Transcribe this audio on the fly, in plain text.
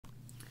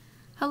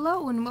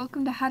Hello and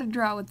welcome to How to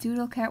Draw with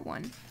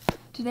DoodleCat1.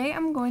 Today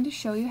I'm going to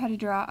show you how to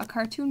draw a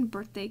cartoon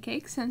birthday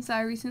cake since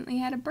I recently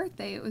had a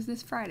birthday. It was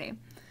this Friday.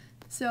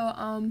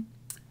 So,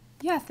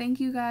 yeah, thank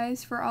you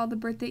guys for all the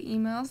birthday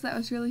emails. That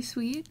was really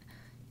sweet.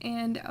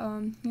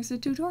 And here's a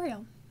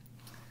tutorial.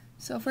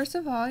 So first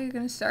of all, you're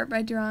going to start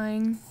by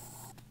drawing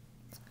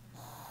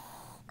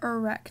a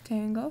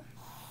rectangle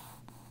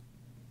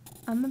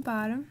on the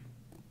bottom.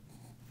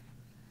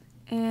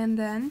 And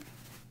then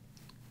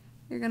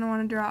you're going to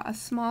want to draw a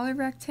smaller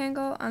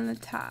rectangle on the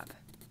top.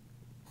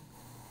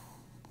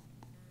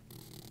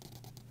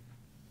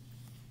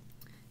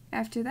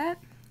 After that,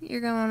 you're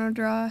going to want to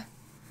draw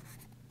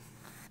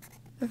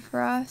the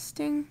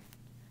frosting,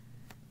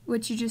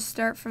 which you just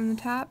start from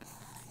the top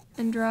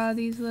and draw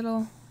these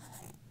little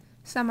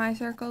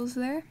semicircles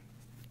there.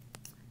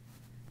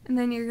 And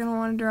then you're going to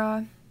want to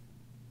draw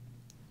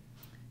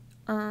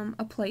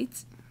a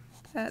plate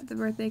that the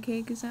birthday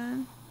cake is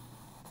on.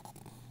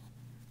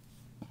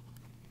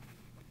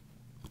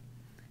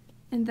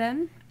 And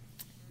then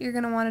you're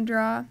going to want to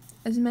draw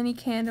as many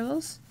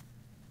candles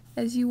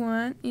as you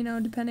want, you know,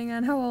 depending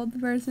on how old the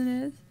person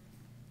is.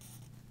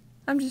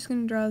 I'm just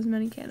going to draw as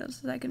many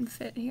candles as I can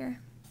fit here.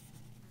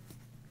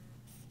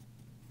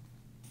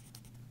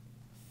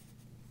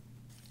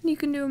 You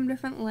can do them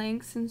different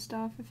lengths and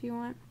stuff if you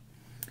want.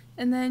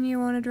 And then you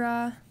want to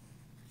draw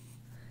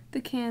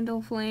the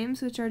candle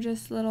flames, which are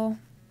just little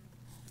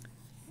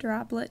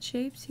droplet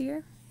shapes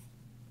here.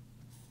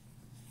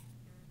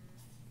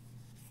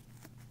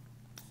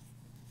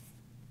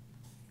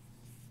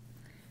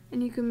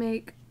 And you can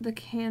make the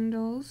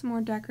candles more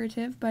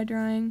decorative by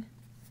drawing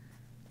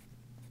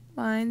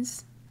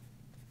lines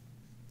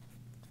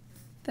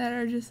that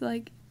are just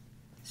like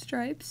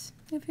stripes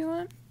if you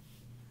want.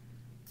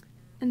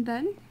 And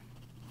then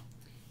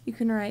you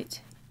can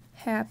write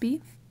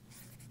happy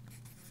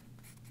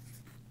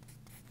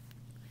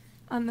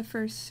on the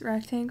first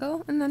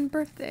rectangle and then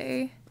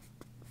birthday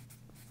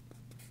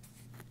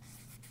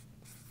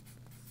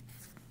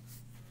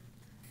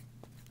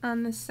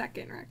on the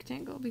second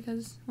rectangle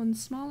because one's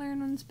smaller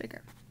and one's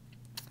bigger.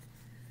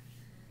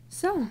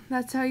 So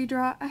that's how you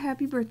draw a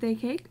happy birthday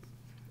cake,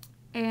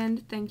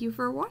 and thank you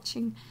for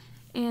watching.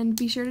 And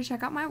be sure to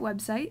check out my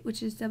website,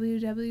 which is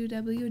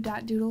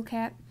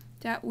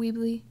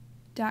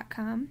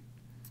www.doodlecat.weebly.com,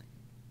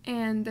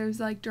 and there's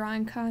like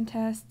drawing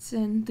contests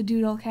and the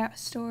DoodleCat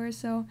store,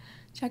 so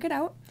check it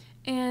out.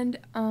 And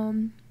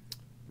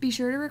be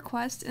sure to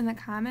request in the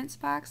comments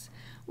box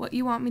what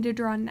you want me to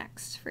draw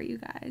next for you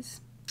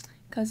guys,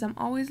 because I'm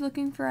always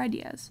looking for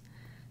ideas.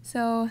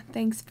 So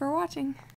thanks for watching.